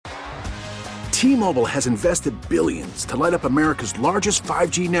T-Mobile has invested billions to light up America's largest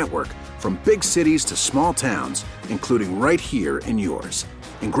 5G network, from big cities to small towns, including right here in yours.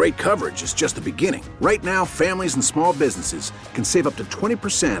 And great coverage is just the beginning. Right now, families and small businesses can save up to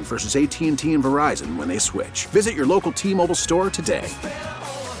 20% versus AT&T and Verizon when they switch. Visit your local T-Mobile store today.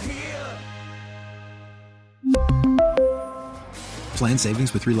 Plan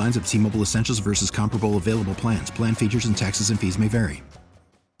savings with 3 lines of T-Mobile Essentials versus comparable available plans. Plan features and taxes and fees may vary.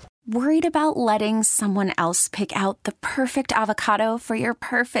 Worried about letting someone else pick out the perfect avocado for your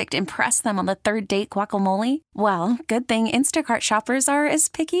perfect impress them on the third date guacamole? Well, good thing Instacart shoppers are as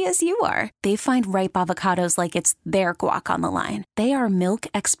picky as you are. They find ripe avocados like it's their guac on the line. They are milk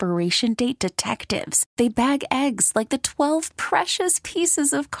expiration date detectives. They bag eggs like the 12 precious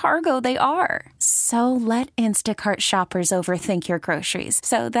pieces of cargo they are. So let Instacart shoppers overthink your groceries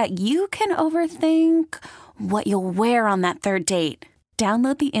so that you can overthink what you'll wear on that third date.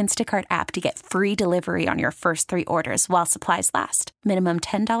 Download the Instacart app to get free delivery on your first 3 orders while supplies last. Minimum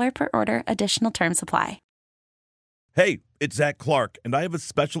 $10 per order. Additional terms apply. Hey, it's Zach Clark, and I have a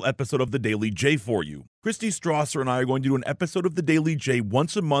special episode of The Daily J for you. Christy, Strawser, and I are going to do an episode of The Daily J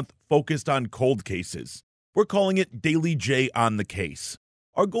once a month focused on cold cases. We're calling it Daily J on the Case.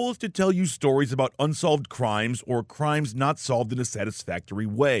 Our goal is to tell you stories about unsolved crimes or crimes not solved in a satisfactory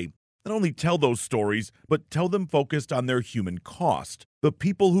way. Not only tell those stories, but tell them focused on their human cost, the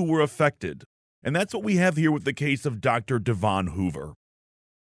people who were affected. And that's what we have here with the case of Dr. Devon Hoover.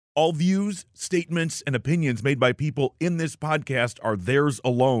 All views, statements, and opinions made by people in this podcast are theirs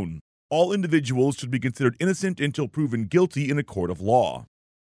alone. All individuals should be considered innocent until proven guilty in a court of law.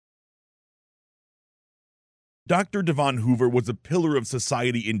 Dr. Devon Hoover was a pillar of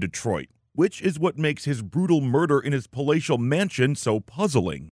society in Detroit, which is what makes his brutal murder in his palatial mansion so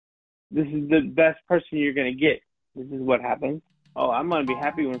puzzling. This is the best person you're going to get. This is what happens. Oh, I'm going to be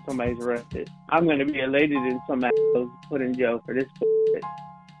happy when somebody's arrested. I'm going to be elated when somebody was put in jail for this bullshit.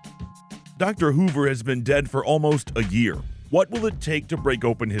 Dr. Hoover has been dead for almost a year. What will it take to break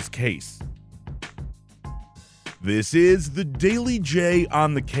open his case? This is the Daily J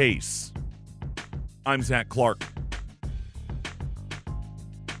on the Case. I'm Zach Clark.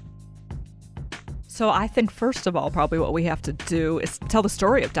 So I think, first of all, probably what we have to do is tell the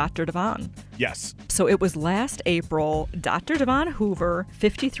story of Dr. Devon. Yes. So it was last April, Dr. Devon Hoover,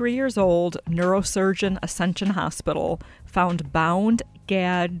 53 years old, neurosurgeon, Ascension Hospital, found bound,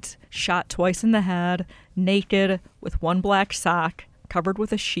 gagged, shot twice in the head, naked, with one black sock, covered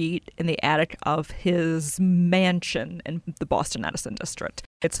with a sheet in the attic of his mansion in the Boston Edison district.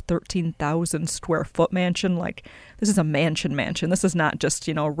 It's a 13,000 square foot mansion. Like, this is a mansion. This is not just,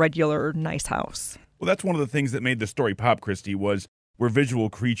 a regular nice house. Well, that's one of the things that made the story pop, Christy, was we're visual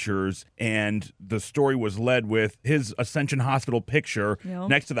creatures, and the story was led with his Ascension Hospital picture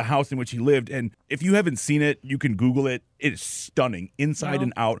next to the house in which he lived. And if you haven't seen it, you can Google it. It is stunning, inside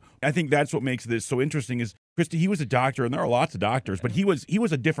and out. I think that's what makes this so interesting is, Christy, he was a doctor, and there are lots of doctors, but he was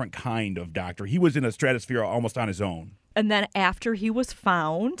a different kind of doctor. He was in a stratosphere almost on his own. And then after he was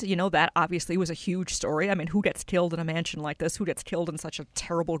found, that obviously was a huge story. I mean, who gets killed in a mansion like this? Who gets killed in such a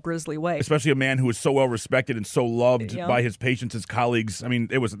terrible, grisly way? Especially a man who was so well respected and so loved by his patients, his colleagues. I mean,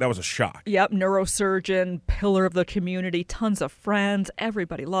 that was a shock. Yep, neurosurgeon, pillar of the community, tons of friends.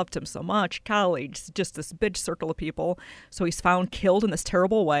 Everybody loved him so much. Colleagues, just this big circle of people. So he's found killed in this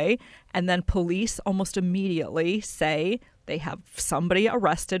terrible way. And then police almost immediately say they have somebody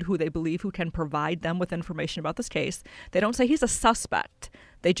arrested who they believe who can provide them with information about this case. They don't say he's a suspect.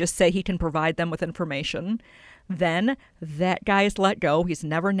 They just say he can provide them with information. Then that guy is let go. He's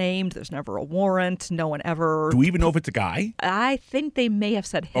never named. There's never a warrant. No one ever. Do we even know if it's a guy? I think they may have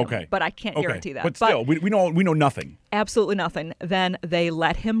said him, okay, but I can't guarantee that. But still, we know nothing. Absolutely nothing. Then they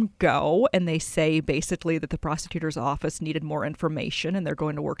let him go, and they say basically that the prosecutor's office needed more information, and they're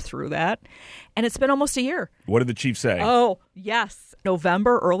going to work through that. And it's been almost a year. What did the chief say? Oh, yes.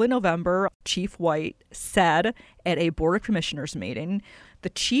 Early November, Chief White said at a Board of Commissioners meeting, the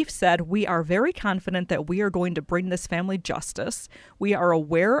chief said, "We are very confident that we are going to bring this family justice. We are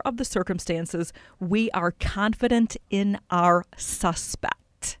aware of the circumstances. We are confident in our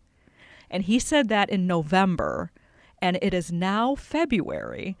suspect." And he said that in November, and it is now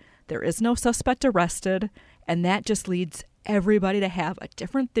February. There is no suspect arrested, and that just leads everybody to have a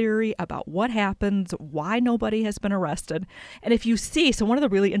different theory about what happened, why nobody has been arrested. And if you see, so one of the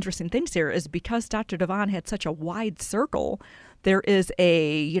really interesting things here is because Dr. Devon had such a wide circle, there is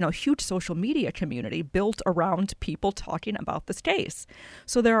a huge social media community built around people talking about this case.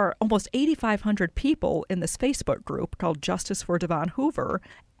 So there are almost 8,500 people in this Facebook group called Justice for Devon Hoover,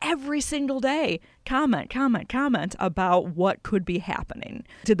 every single day, comment about what could be happening.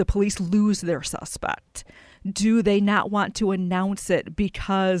 Did the police lose their suspect? Do they not want to announce it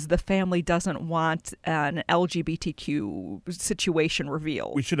because the family doesn't want an LGBTQ situation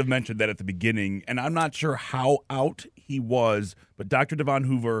revealed? We should have mentioned that at the beginning, and I'm not sure how out he was, but Dr. Devon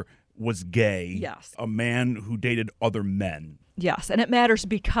Hoover was gay. Yes. A man who dated other men. Yes, and it matters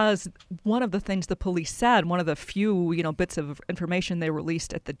because one of the things the police said, one of the few, bits of information they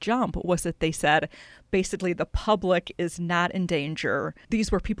released at the jump was that they said basically the public is not in danger.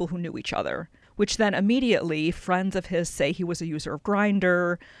 These were people who knew each other, which then immediately friends of his say he was a user of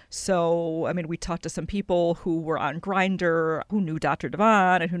Grindr. So, we talked to some people who were on Grindr, who knew Dr.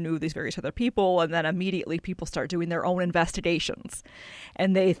 Devon and who knew these various other people, and then immediately people start doing their own investigations.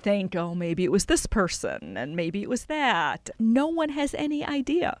 And they think, oh, maybe it was this person, and maybe it was that. No one has any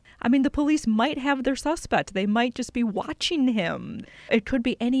idea. The police might have their suspect. They might just be watching him. It could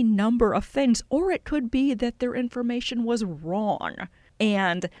be any number of things, or it could be that their information was wrong.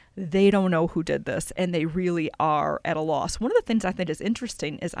 And they don't know who did this, and they really are at a loss. One of the things I think is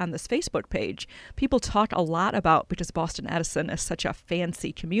interesting is on this Facebook page, people talk a lot about, because Boston Edison is such a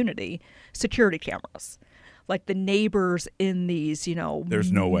fancy community, security cameras. Like the neighbors in these,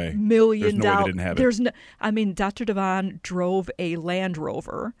 There's no way. $1 million. There's no way they didn't have it. Dr. Devon drove a Land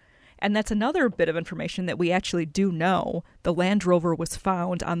Rover. And that's another bit of information that we actually do know. The Land Rover was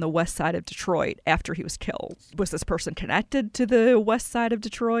found on the west side of Detroit after he was killed. Was this person connected to the west side of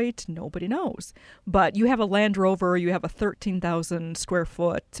Detroit? Nobody knows. But you have a Land Rover, you have a 13,000 square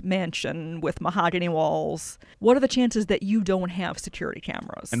foot mansion with mahogany walls. What are the chances that you don't have security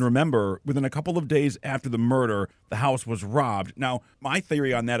cameras? And remember, within a couple of days after the murder, the house was robbed. Now, my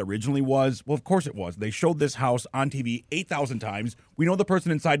theory on that originally was, well, of course it was. They showed this house on TV 8,000 times. We know the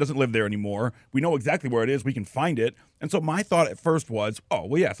person inside doesn't live there anymore. We know exactly where it is. We can find it. And so my thought at first was, oh,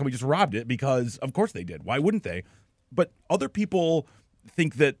 well, yeah, somebody just robbed it because of course they did. Why wouldn't they? But other people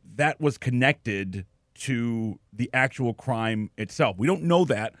think that that was connected to the actual crime itself. We don't know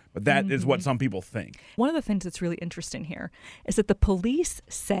that, but that is what some people think. One of the things that's really interesting here is that the police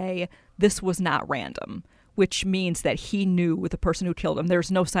say this was not random, which means that he knew the person who killed him. There's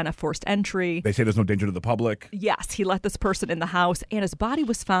no sign of forced entry. They say there's no danger to the public. Yes, he let this person in the house, and his body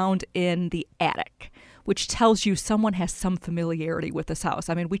was found in the attic, which tells you someone has some familiarity with this house.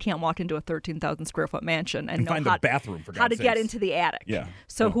 We can't walk into a 13,000 square foot mansion and know find the bathroom, for God's how to sakes. get into the attic. Yeah.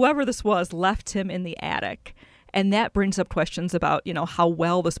 So whoever this was left him in the attic. And that brings up questions about, how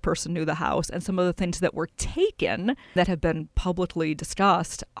well this person knew the house. And some of the things that were taken that have been publicly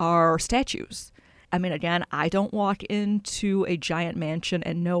discussed are statues. Again, I don't walk into a giant mansion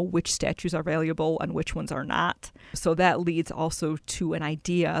and know which statues are valuable and which ones are not. So that leads also to an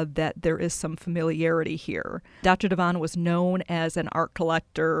idea that there is some familiarity here. Dr. Devon was known as an art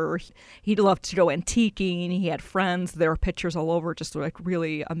collector. He loved to go antiquing. He had friends. There are pictures all over, just like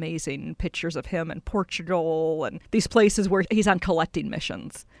really amazing pictures of him in Portugal and these places where he's on collecting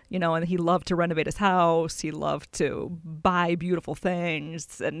missions. And he loved to renovate his house. He loved to buy beautiful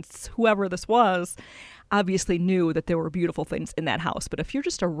things. And whoever this was obviously knew that there were beautiful things in that house. But if you're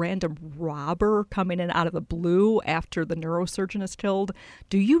just a random robber coming in out of the blue after the neurosurgeon is killed,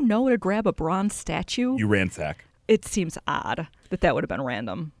 do you know to grab a bronze statue? You ransack. It seems odd that would have been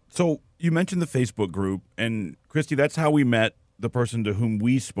random. So you mentioned the Facebook group. And, Christy, that's how we met the person to whom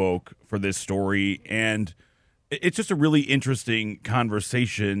we spoke for this story. And it's just a really interesting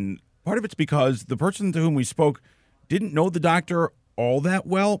conversation. Part of it's because the person to whom we spoke didn't know the doctor all that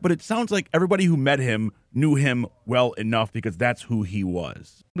well, but it sounds like everybody who met him knew him well enough because that's who he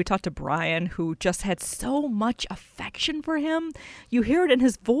was. We talked to Brian, who just had so much affection for him. You hear it in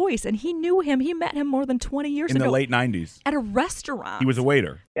his voice, and he knew him. He met him more than 20 years ago. In the late 90s. At a restaurant. He was a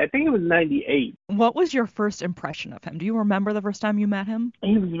waiter. I think it was 98. What was your first impression of him? Do you remember the first time you met him?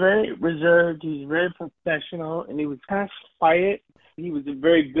 He was very reserved. He was very professional, and he was kind of quiet. He was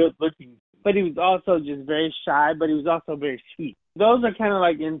very good looking, but he was also just very shy, but he was also very sweet. Those are kind of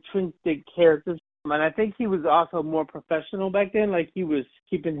like intrinsic characters. And I think he was also more professional back then. Like he was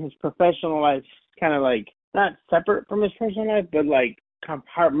keeping his professional life kind of like not separate from his personal life, but like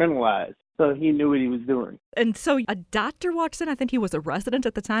compartmentalized. So he knew what he was doing. And so a doctor walks in. I think he was a resident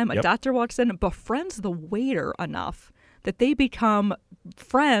at the time. A doctor walks in, befriends the waiter enough that they become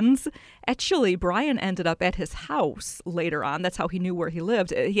friends Actually, Brian ended up at his house later on. That's how he knew where he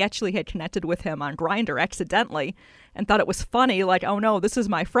lived. He actually had connected with him on Grindr accidentally and thought it was funny, like, oh no, this is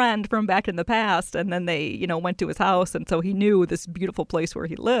my friend from back in the past. And then they, went to his house, and so he knew this beautiful place where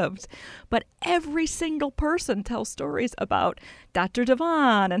he lived. But every single person tells stories about Dr.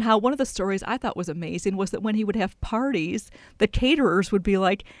 Devon, and how one of the stories I thought was amazing was that when he would have parties, the caterers would be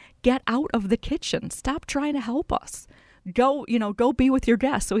like, get out of the kitchen. Stop trying to help us. Go be with your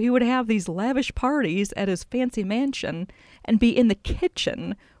guests. So he would have these lavish parties at his fancy mansion and be in the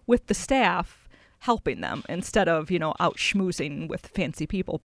kitchen with the staff helping them instead of, out schmoozing with fancy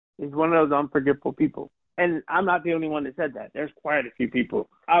people. He's one of those unforgettable people. And I'm not the only one that said that. There's quite a few people.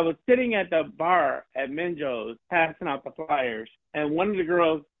 I was sitting at the bar at Minjo's passing out the flyers, and one of the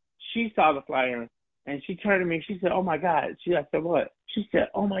girls, she saw the flyer, and she turned to me. She said, oh, my God. I said, what? She said,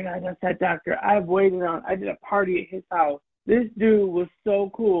 oh, my God, that's that doctor. I did a party at his house. This dude was so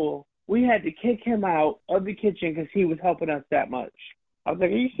cool. We had to kick him out of the kitchen because he was helping us that much. I was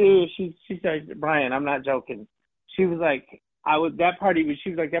like, are you serious? She said, Brian, I'm not joking. She was like, that party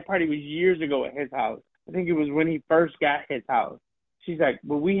was years ago at his house. I think it was when he first got his house. She's like,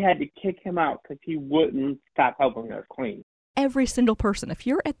 but we had to kick him out because he wouldn't stop helping us clean. Every single person, if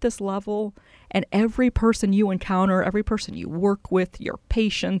you're at this level, and every person you encounter, every person you work with, your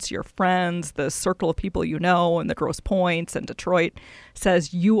patients, your friends, the circle of people you know, and the Grosse Pointes and Detroit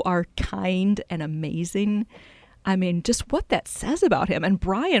says you are kind and amazing, I mean, just what that says about him. And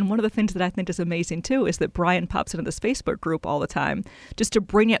Brian, one of the things that I think is amazing, too, is that Brian pops into this Facebook group all the time just to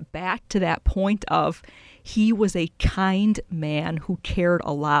bring it back to that point of he was a kind man who cared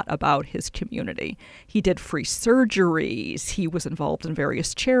a lot about his community. He did free surgeries. He was involved in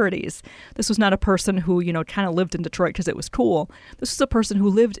various charities. This was not a person who, kind of lived in Detroit because it was cool. This was a person who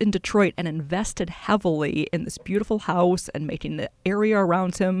lived in Detroit and invested heavily in this beautiful house and making the area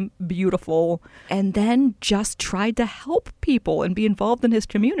around him beautiful, and then just tried to help people and be involved in his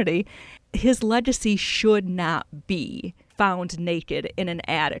community. His legacy should not be found naked in an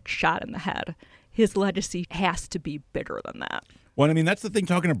attic shot in the head. His legacy has to be bigger than that. Well, I mean, that's the thing,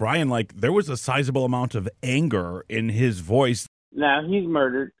 talking to Brian, like, there was a sizable amount of anger in his voice. Now, he's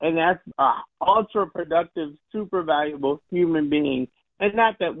murdered, and that's an ultra-productive, super valuable human being. And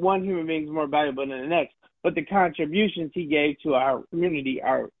not that one human being is more valuable than the next, but the contributions he gave to our community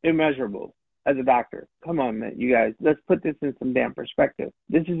are immeasurable as a doctor. Come on, man, you guys, let's put this in some damn perspective.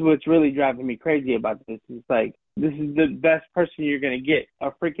 This is what's really driving me crazy about this. It's like, this is the best person you're going to get,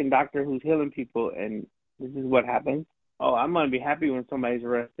 a freaking doctor who's healing people, and this is what happens. Oh, I'm going to be happy when somebody's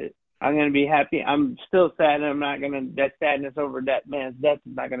arrested. I'm going to be happy. I'm still sad. That sadness over that man's death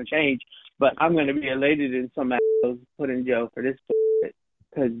is not going to change, but I'm going to be elated in some assholes put in jail for this shit,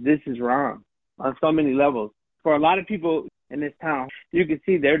 because this is wrong on so many levels. For a lot of people in this town, you can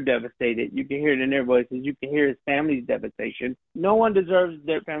see they're devastated. You can hear it in their voices. You can hear his family's devastation. No one deserves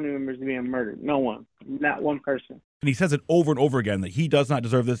their family members to be murdered. No one. Not one person. And he says it over and over again that he does not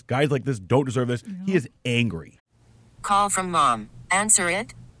deserve this. Guys like this don't deserve this. No. He is angry. Call from mom. Answer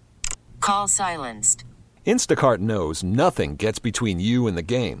it. Call silenced. Instacart knows nothing gets between you and the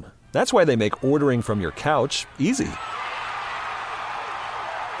game. That's why they make ordering from your couch easy.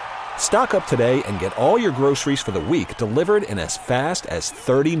 Stock up today and get all your groceries for the week delivered in as fast as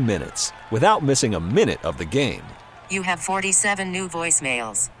 30 minutes without missing a minute of the game. You have 47 new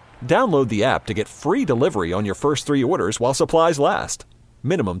voicemails. Download the app to get free delivery on your first 3 orders while supplies last.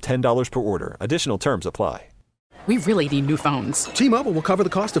 Minimum $10 per order. Additional terms apply. We really need new phones. T-Mobile will cover the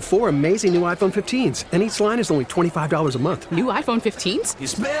cost of 4 amazing new iPhone 15s, and each line is only $25 a month. New iPhone 15s?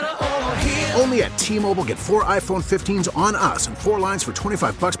 It's better over here. Only at T-Mobile, get 4 iPhone 15s on us and 4 lines for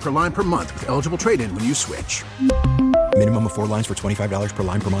 $25 per line per month with eligible trade-in when you switch. Minimum of 4 lines for $25 per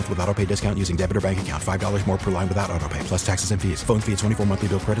line per month with autopay discount using debit or bank account. $5 more per line without autopay, plus taxes and fees. Phone fee at 24 monthly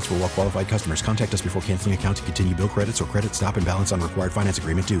bill credits for well-qualified customers. Contact us before canceling account to continue bill credits or credit stop and balance on required finance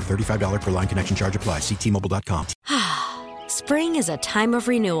agreement due. $35 per line connection charge applies. See T-Mobile.com. Spring is a time of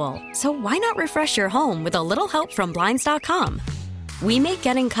renewal, so why not refresh your home with a little help from Blinds.com? We make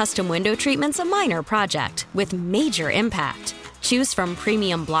getting custom window treatments a minor project with major impact. Choose from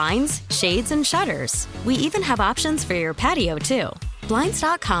premium blinds, shades, and shutters. We even have options for your patio, too.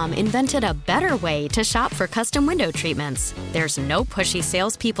 Blinds.com invented a better way to shop for custom window treatments. There's no pushy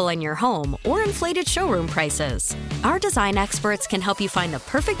salespeople in your home or inflated showroom prices. Our design experts can help you find the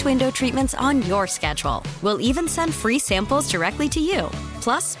perfect window treatments on your schedule. We'll even send free samples directly to you.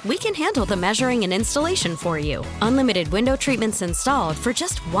 Plus, we can handle the measuring and installation for you. Unlimited window treatments installed for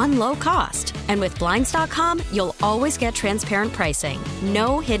just one low cost. And with Blinds.com, you'll always get transparent pricing.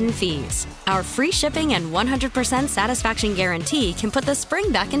 No hidden fees. Our free shipping and 100% satisfaction guarantee can put the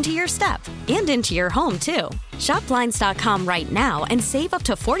spring back into your step and into your home, too. Shop Blinds.com right now and save up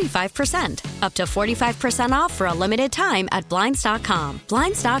to 45%. Up to 45% off for a limited time at Blinds.com.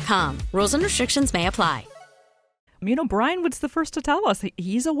 Blinds.com. Rules and restrictions may apply. You know, Brian was the first to tell us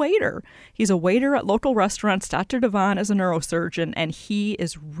he's a waiter. He's a waiter at local restaurants. Dr. Devon is a neurosurgeon, and he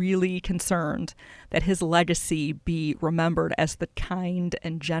is really concerned that his legacy be remembered as the kind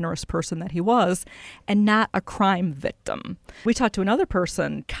and generous person that he was and not a crime victim. We talked to another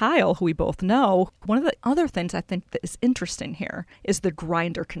person, Kyle, who we both know. One of the other things I think that is interesting here is the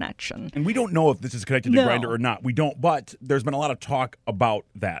Grindr connection. And we don't know if this is connected to Grindr or not. We don't, but there's been a lot of talk about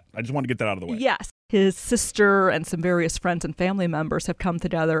that. I just want to get that out of the way. Yes. His sister and some various friends and family members have come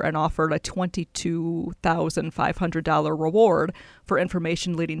together and offered a $22,500 reward for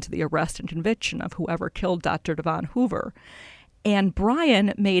information leading to the arrest and conviction of whoever killed Dr. Devon Hoover. And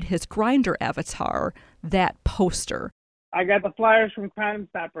Brian made his Grindr avatar that poster. I got the flyers from Crime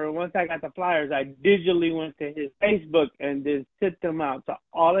Stopper, and once I got the flyers, I digitally went to his Facebook and just sent them out to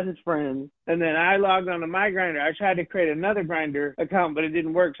all of his friends. And then I logged on to my Grindr. I tried to create another Grindr account, but it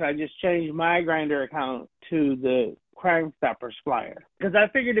didn't work, so I just changed my Grindr account to the Crime Stopper's flyer. Because I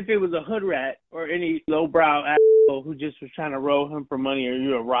figured if it was a hood rat or any lowbrow asshole who just was trying to roll him for money or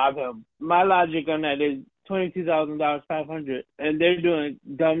you know, rob him, my logic on that is $22,000, $500, and they're doing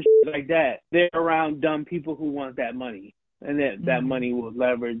dumb shit like that. They're around dumb people who want that money. And that money will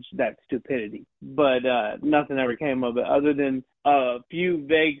leverage that stupidity. But nothing ever came of it other than a few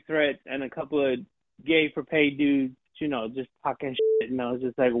vague threats and a couple of gay for pay dudes, you know, just talking shit. You know, it's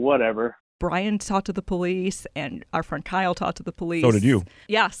just like, whatever. Brian talked to the police and our friend Kyle talked to the police. So did you.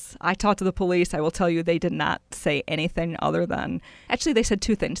 Yes, I talked to the police. I will tell you they did not say anything other than, actually they said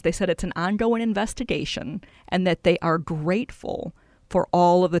two things. They said it's an ongoing investigation and that they are grateful for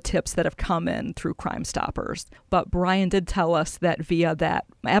all of the tips that have come in through Crime Stoppers. But Brian did tell us that via that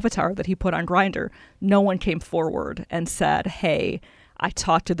avatar that he put on Grindr, no one came forward and said, hey, I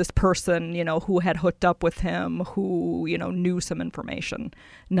talked to this person, you know, who had hooked up with him, who, you know, knew some information.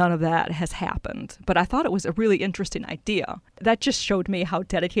 None of that has happened. But I thought it was a really interesting idea. That just showed me how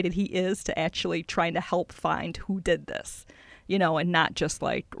dedicated he is to actually trying to help find who did this, you know, and not just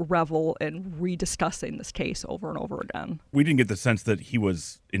like revel in rediscussing this case over and over again. We didn't get the sense that he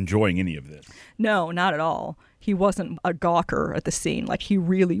was enjoying any of this. No, not at all. He wasn't a gawker at the scene. Like, he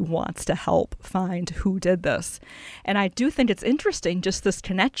really wants to help find who did this. And I do think it's interesting, just this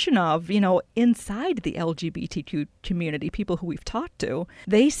connection of, you know, inside the LGBTQ community, people who we've talked to,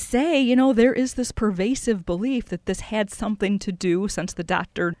 they say, you know, there is this pervasive belief that this had something to do, since the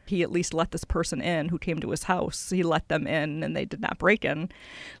doctor, he at least let this person in who came to his house. He let them in and they did not break in.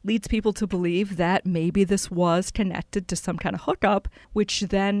 Leads people to believe that maybe this was connected to some kind of hookup, which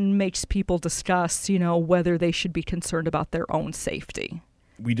then makes people discuss, you know, whether they should be concerned about their own safety.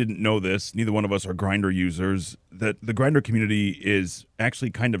 We didn't know this. Neither one of us are Grindr users. That the Grindr community is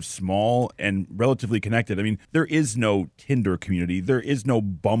actually kind of small and relatively connected. I mean, there is no Tinder community. There is no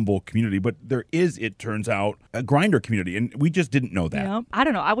Bumble community, but there is, it turns out, a Grindr community, and we just didn't know that. Yeah, I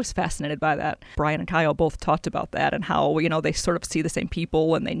don't know. I was fascinated by that. Brian and Kyle both talked about that and how, you know, they sort of see the same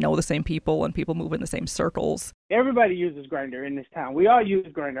people and they know the same people and people move in the same circles. Everybody uses Grindr in this town. We all use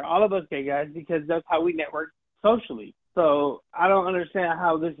Grindr, all of us gay guys, because that's how we network socially. So I don't understand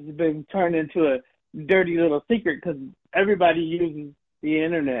how this has been turned into a dirty little secret, because everybody uses the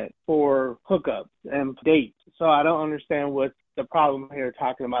internet for hookups and dates. So I don't understand what's the problem here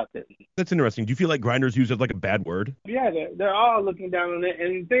talking about this. That's interesting. Do you feel like Grindr's used as like a bad word? Yeah, they're all looking down on it.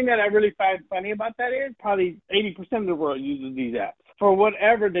 And the thing that I really find funny about that is probably 80% of the world uses these apps for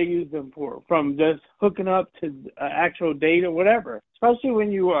whatever they use them for, from just hooking up to actual date or whatever. Especially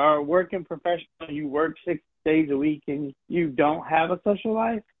when you are working professional, you work 6 days a week and you don't have a social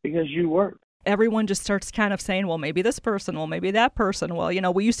life because you work. Everyone just starts kind of saying, well, maybe this person, well, maybe that person. Well, you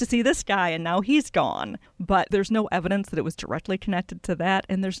know, we used to see this guy and now he's gone. But there's no evidence that it was directly connected to that.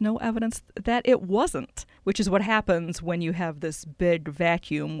 And there's no evidence that it wasn't, which is what happens when you have this big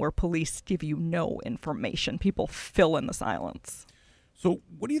vacuum where police give you no information. People fill in the silence. So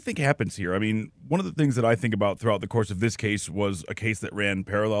what do you think happens here? I mean, one of the things that I think about throughout the course of this case was a case that ran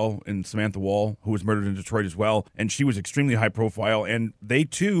parallel in Samantha Wall, who was murdered in Detroit as well. And she was extremely high profile. And they,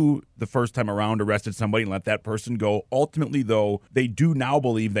 too, the first time around, arrested somebody and let that person go. Ultimately, though, they do now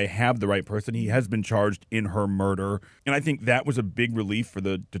believe they have the right person. He has been charged in her murder. And I think that was a big relief for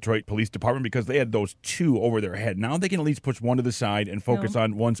the Detroit Police Department because they had those two over their head. Now they can at least push one to the side and focus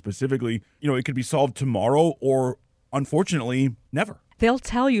on one specifically. You know, it could be solved tomorrow or, unfortunately, never. They'll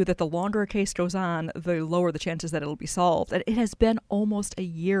tell you that the longer a case goes on, the lower the chances that it'll be solved. And it has been almost a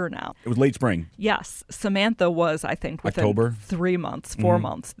year now. It was late spring. Yes. Samantha was, I think, within October? 3 months, 4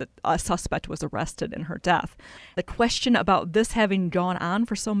 months, that a suspect was arrested in her death. The question about this having gone on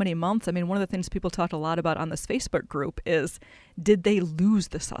for so many months, I mean, one of the things people talked a lot about on this Facebook group is, did they lose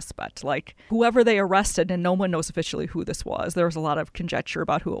the suspect? Like, whoever they arrested, and no one knows officially who this was. There was a lot of conjecture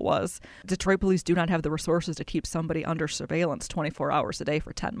about who it was. Detroit police do not have the resources to keep somebody under surveillance 24 hours a day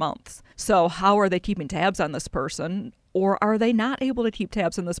for 10 months. So how are they keeping tabs on this person? Or are they not able to keep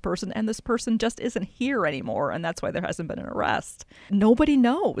tabs on this person and this person just isn't here anymore and that's why there hasn't been an arrest? Nobody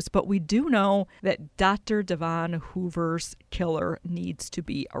knows, but we do know that Dr. Devon Hoover's killer needs to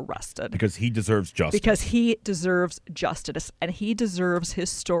be arrested. Because he deserves justice. Because he deserves justice and he deserves his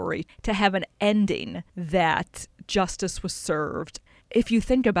story to have an ending that justice was served. If you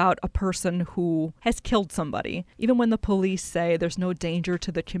think about a person who has killed somebody, even when the police say there's no danger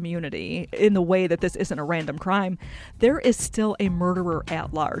to the community in the way that this isn't a random crime, there is still a murderer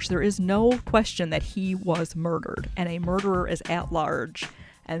at large. There is no question that he was murdered, and a murderer is at large,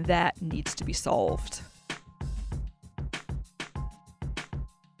 and that needs to be solved.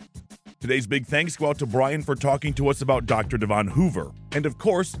 Today's big thanks go out to Brian for talking to us about Dr. Devon Hoover. And of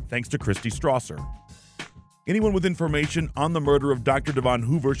course, thanks to Christy Strawser. Anyone with information on the murder of Dr. Devon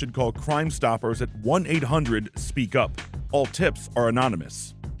Hoover should call Crime Stoppers at 1-800-SPEAK-UP. All tips are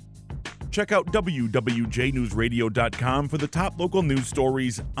anonymous. Check out wwjnewsradio.com for the top local news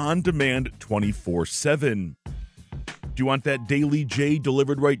stories on demand 24/7. Do you want that Daily J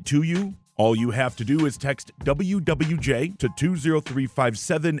delivered right to you? All you have to do is text WWJ to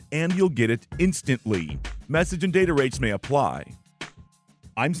 20357 and you'll get it instantly. Message and data rates may apply.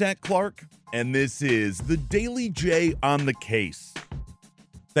 I'm Zach Clark, and this is the Daily J on the Case.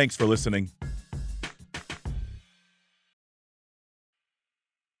 Thanks for listening.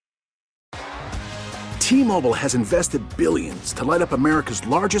 T-Mobile has invested billions to light up America's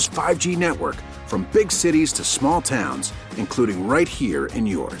largest 5G network, from big cities to small towns, including right here in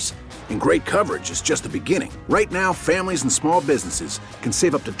yours. And great coverage is just the beginning. Right now, families and small businesses can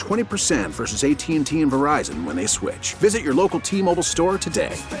save up to 20% versus AT&T and Verizon when they switch. Visit your local T-Mobile store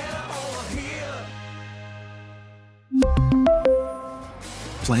today.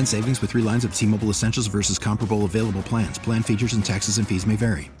 Plan savings with 3 lines of T-Mobile Essentials versus comparable available plans. Plan features and taxes and fees may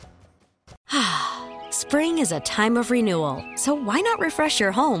vary. Spring is a time of renewal, so why not refresh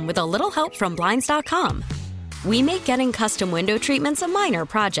your home with a little help from Blinds.com? We make getting custom window treatments a minor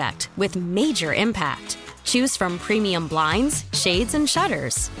project with major impact. Choose from premium blinds, shades, and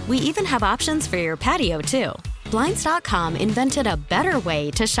shutters. We even have options for your patio, too. Blinds.com invented a better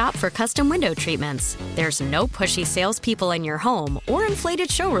way to shop for custom window treatments. There's no pushy salespeople in your home or inflated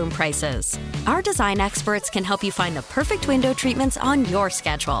showroom prices. Our design experts can help you find the perfect window treatments on your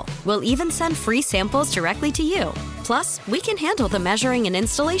schedule. We'll even send free samples directly to you. Plus, we can handle the measuring and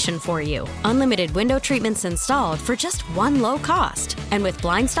installation for you. Unlimited window treatments installed for just one low cost. And with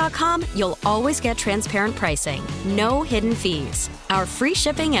Blinds.com, you'll always get transparent pricing. No hidden fees. Our free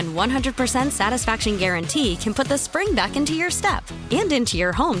shipping and 100% satisfaction guarantee can put the spring back into your step and into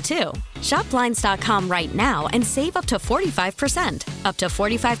your home, too. Shop Blinds.com right now and save up to 45%. Up to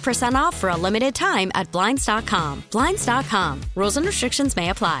 45% off for a limited time at Blinds.com. Blinds.com. Rules and restrictions may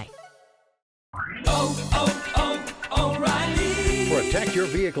apply. O'Reilly. Protect your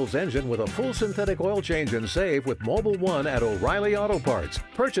vehicle's engine with a full synthetic oil change and save with Mobile One at O'Reilly Auto Parts.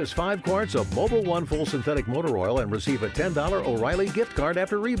 Purchase 5 quarts of Mobile One full synthetic motor oil and receive a $10 O'Reilly gift card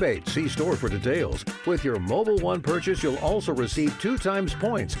after rebate. See store for details. With your Mobile One purchase, you'll also receive 2 times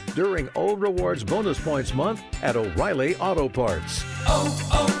points during O Rewards Bonus Points Month at O'Reilly Auto Parts.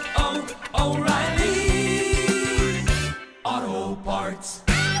 O'Reilly.